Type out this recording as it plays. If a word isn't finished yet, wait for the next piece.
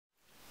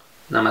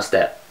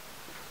Namaste.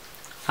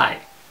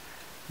 Hi.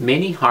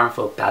 Many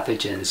harmful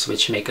pathogens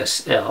which make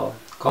us ill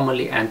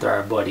commonly enter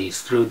our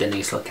bodies through the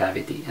nasal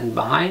cavity, and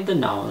behind the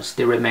nose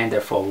they remain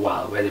there for a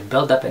while, where they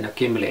build up and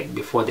accumulate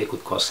before they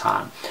could cause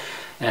harm.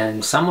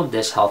 And some of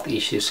these health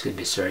issues could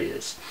be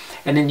serious.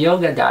 And in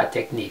yoga, there are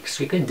techniques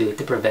we can do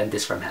to prevent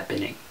this from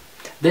happening.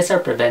 These are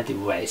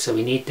preventive ways, so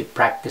we need to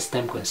practice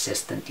them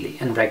consistently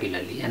and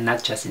regularly, and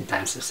not just in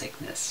times of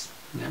sickness.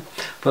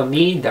 For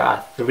me, there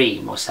are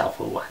three most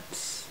helpful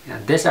ones.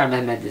 These are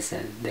my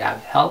medicine. They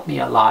have helped me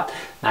a lot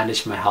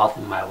manage my health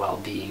and my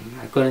well-being.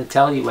 I couldn't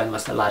tell you when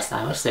was the last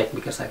time I was sick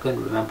because I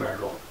couldn't remember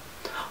at all.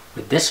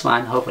 With this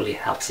one, hopefully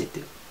it helps you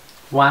too.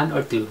 One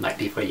or two might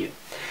be for you.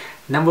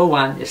 Number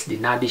one is the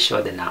Nadi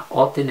Shodhana,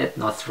 alternate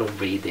nostril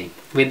breathing,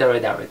 with or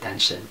without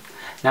retention.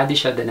 Nadi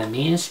Shodhana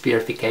means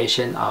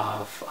purification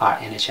of our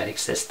energetic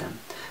system.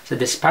 So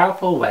this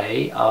powerful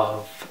way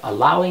of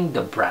allowing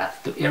the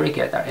breath to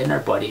irrigate our inner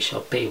body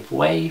shall pave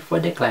way for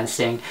the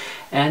cleansing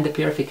and the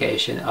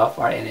purification of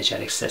our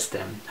energetic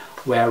system,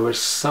 where we're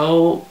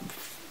so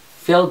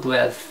filled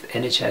with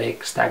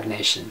energetic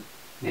stagnation.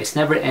 It's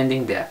never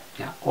ending there.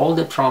 All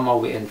the trauma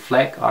we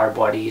inflict our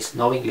bodies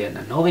knowingly and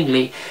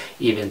unknowingly,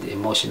 even the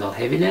emotional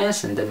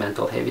heaviness and the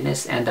mental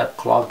heaviness, end up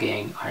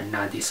clogging our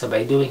nadi. So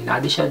by doing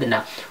Nadi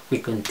Shodhana, we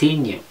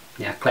continue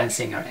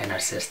cleansing our inner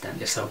system.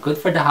 It's so good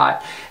for the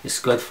heart, it's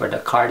good for the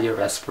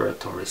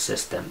cardiorespiratory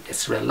system,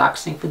 it's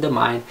relaxing for the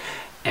mind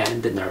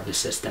and the nervous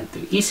system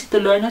too. Easy to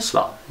learn as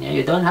well.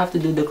 You don't have to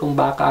do the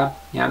kumbhaka,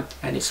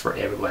 and it's for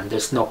everyone.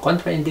 There's no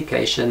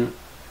contraindication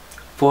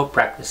for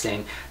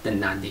practicing the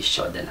Nadi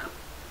Shodhana.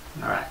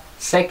 Alright.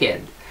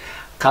 Second,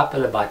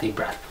 Kapalabhati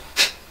breath.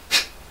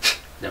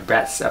 The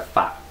breaths of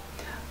fire,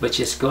 which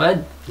is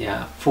good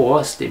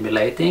for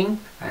stimulating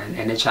and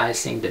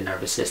energizing the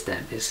nervous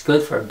system. It's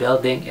good for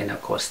building inner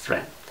core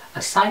strength.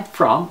 Aside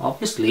from,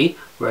 obviously,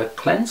 we're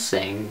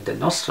cleansing the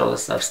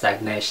nostrils of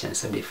stagnation.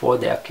 So before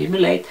they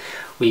accumulate,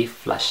 we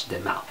flush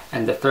them out.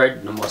 And the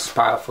third, the most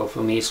powerful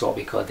for me, is what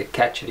we call the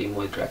Kechari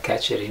Mudra.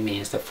 Kechari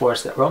means the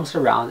force that roams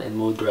around, and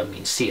Mudra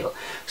means seal.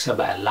 So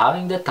by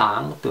allowing the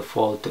tongue to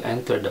fold to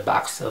enter the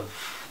backs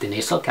of the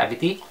nasal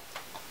cavity,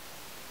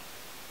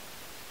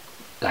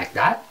 like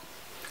that,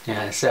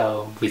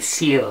 so we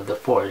seal the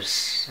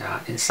force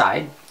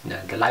inside,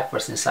 the life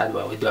force inside,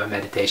 while we do our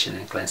meditation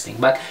and cleansing.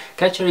 But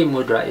Kechari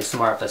Mudra is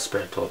more of a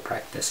spiritual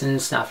practice, and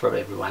it's not for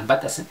everyone.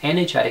 But as an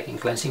energetic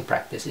and cleansing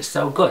practice, it's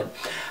so good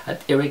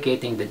at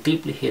irrigating the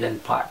deeply hidden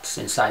parts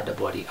inside the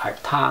body. Our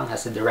tongue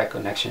has a direct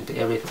connection to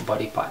every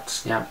body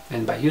parts.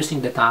 And by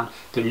using the tongue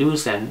to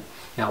loosen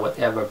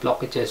whatever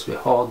blockages we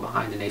hold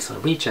behind the nasal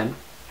region,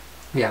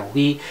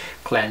 we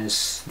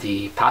cleanse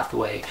the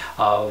pathway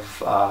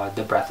of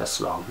the breath as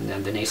well, and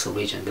then the nasal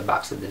region, the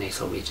backs of the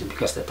nasal region,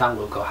 because the tongue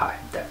will go high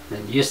there.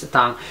 And use the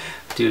tongue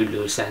to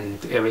loosen,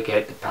 to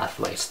irrigate the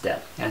pathways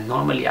there. And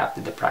normally after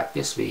the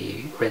practice,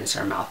 we rinse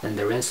our mouth, and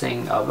the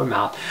rinsing of our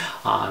mouth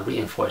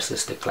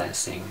reinforces the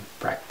cleansing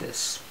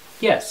practice.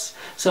 Yes,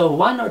 so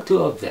one or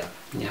two of them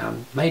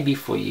may be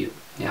for you.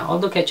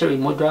 Although Kechari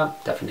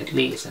Mudra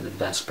definitely is an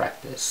advanced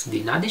practice.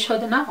 The Nadi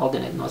Shodhana,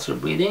 alternate nostril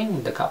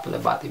breathing, the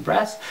Kapalabhati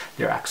breaths,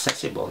 they're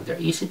accessible, they're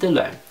easy to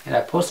learn. And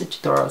I posted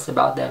tutorials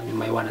about them. You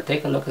might want to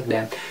take a look at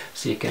them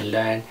so you can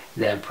learn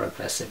them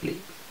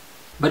progressively.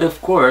 But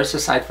of course,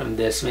 aside from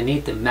this, we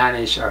need to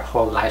manage our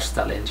whole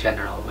lifestyle in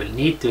general. We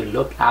need to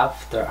look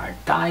after our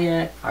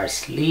diet, our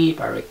sleep,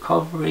 our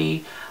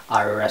recovery,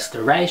 our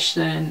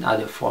restoration,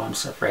 other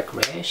forms of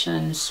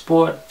recreation,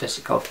 sport,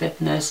 physical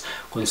fitness,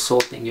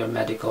 consulting your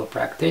medical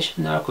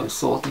practitioner,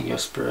 consulting your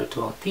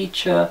spiritual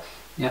teacher,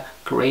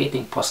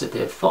 creating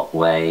positive thought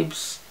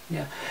waves,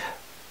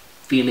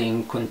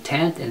 feeling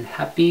content and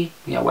happy,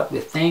 what we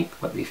think,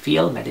 what we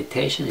feel.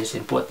 Meditation is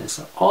important.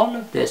 So all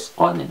of this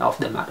on and off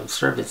the mat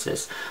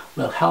observances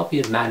will help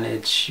you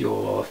manage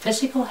your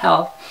physical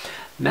health,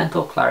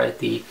 mental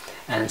clarity,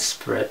 and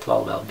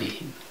spiritual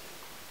well-being.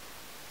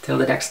 Till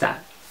the next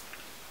time.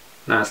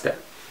 Namaste.